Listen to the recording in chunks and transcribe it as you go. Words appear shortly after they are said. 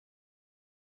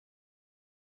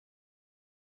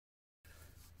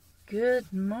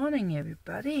Good morning,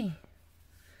 everybody.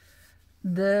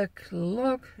 The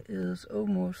clock is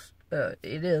almost,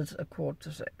 it is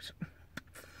 6:15.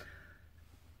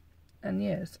 And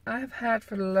yes, I've had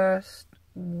for the last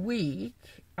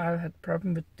week, I've had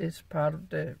problem with this part of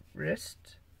the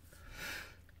wrist.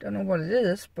 Don't know what it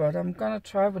is, but I'm gonna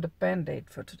try with a band-aid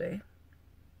for today.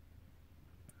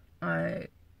 I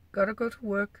gotta go to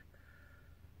work.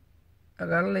 I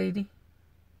got a lady.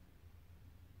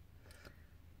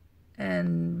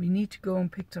 And we need to go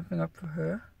and pick something up for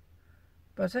her.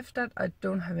 But after that, I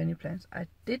don't have any plans. I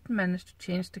did manage to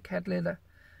change the cat litter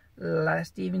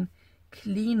last evening,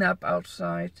 clean up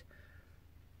outside,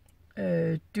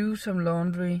 do some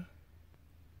laundry,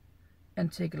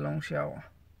 and take a long shower.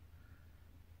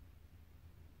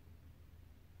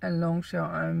 A long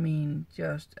shower, I mean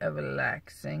just a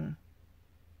relaxing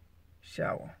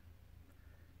shower.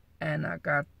 And I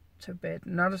got to bed,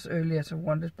 not as early as I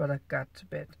wanted, but I got to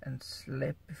bed and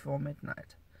slept before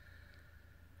midnight.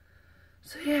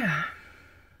 So yeah,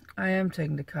 I am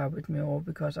taking the car with me all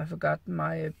because I forgot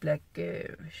my black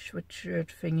sweatshirt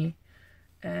thingy,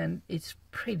 and it's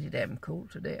pretty damn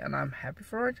cold today, and I'm happy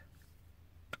for it,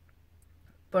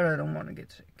 but I don't want to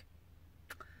get sick.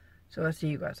 So I'll see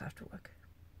you guys after work.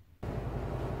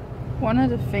 One of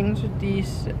the things with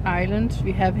these islands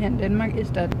we have here in Denmark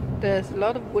is that there's a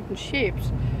lot of wooden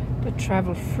ships that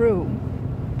travel through,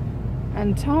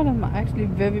 and some of them are actually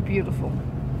very beautiful.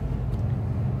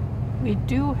 We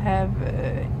do have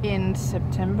in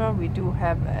September we do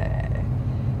have a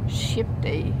ship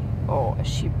day, or a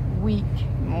ship week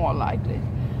more likely,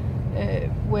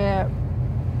 where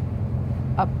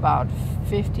about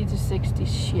 50 to 60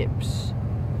 ships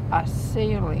are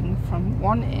sailing from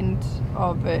one end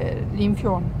of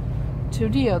Limfjorden to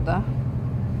the other,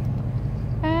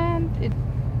 and it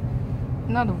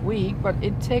not a week, but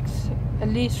it takes at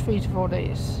least 3 to 4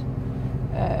 days,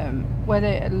 where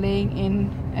they are laying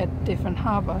in at different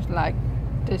harbors like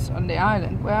this on the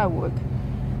island where I work.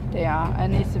 They are,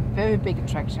 and it's a very big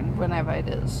attraction whenever it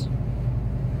is.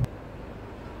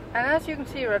 And as you can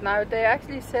see right now, they're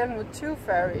actually sailing with 2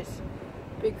 ferries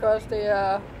because they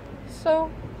are so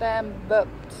damn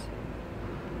booked.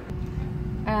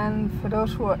 And for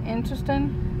those who are interested,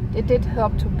 they did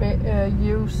help to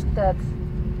use that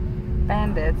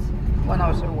bandit when I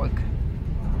was at work.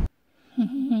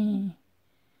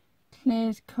 Clay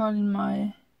is calling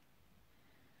my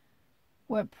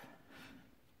web.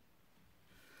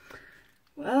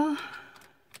 Well,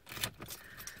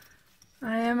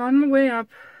 I am on my way up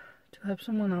to help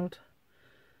someone out,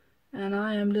 and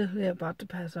I am literally about to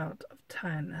pass out of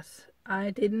tiredness. I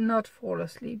did not fall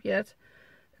asleep yet.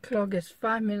 The clock is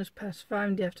 5 minutes past 5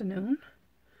 in the afternoon,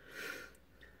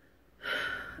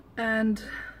 and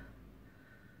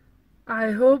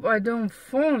I hope I don't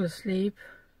fall asleep.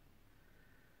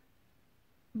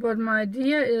 But my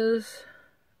idea is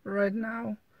right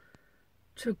now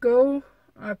to go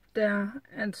up there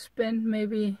and spend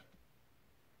maybe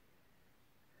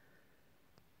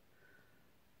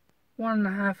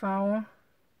 1.5 hours,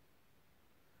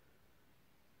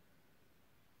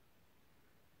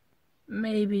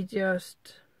 maybe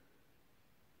just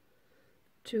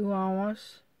 2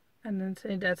 hours, and then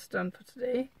say that's done for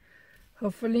today,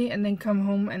 hopefully, and then come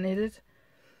home and edit.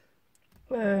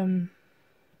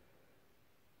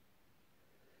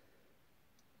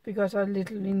 Because I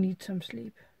literally need some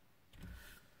sleep.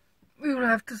 We will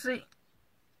have to see.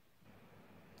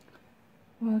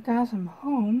 Well guys, I'm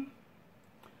home.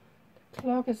 The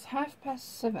clock is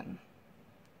 7:30.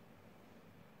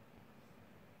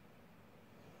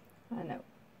 I know.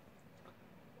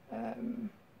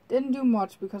 Didn't do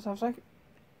much because I was like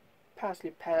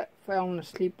partially falling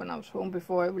asleep when I was home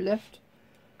before I left.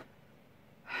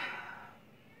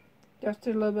 Just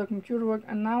did a little bit of computer work,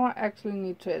 and now I actually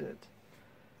need to edit.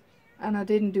 And I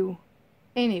didn't do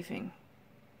anything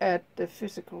at the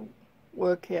physical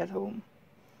work here at home.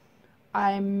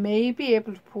 I may be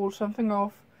able to pull something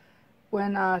off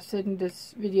when I send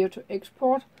this video to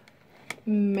export.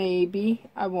 Maybe.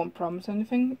 I won't promise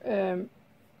anything.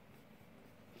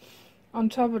 On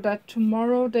top of that,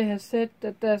 tomorrow they have said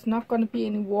that there's not going to be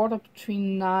any water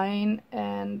between 9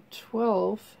 and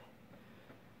 12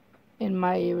 in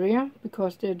my area,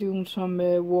 because they're doing some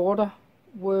water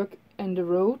work in the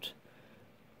road.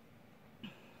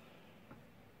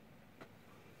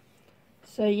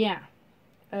 So yeah,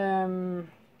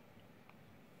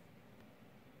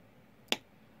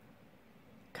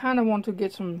 kind of want to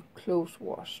get some clothes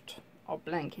washed, or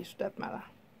blankets for that matter.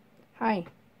 Hi.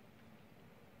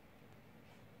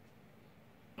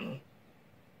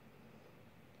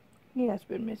 He has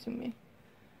been missing me.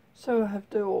 So have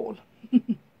they all.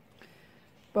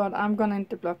 But I'm gonna end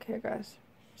the vlog here, guys.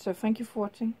 So thank you for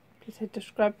watching. Please hit the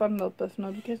subscribe button, little bell for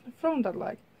notification, and throw that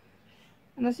like.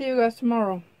 And I'll see you guys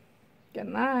tomorrow. Good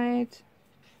night.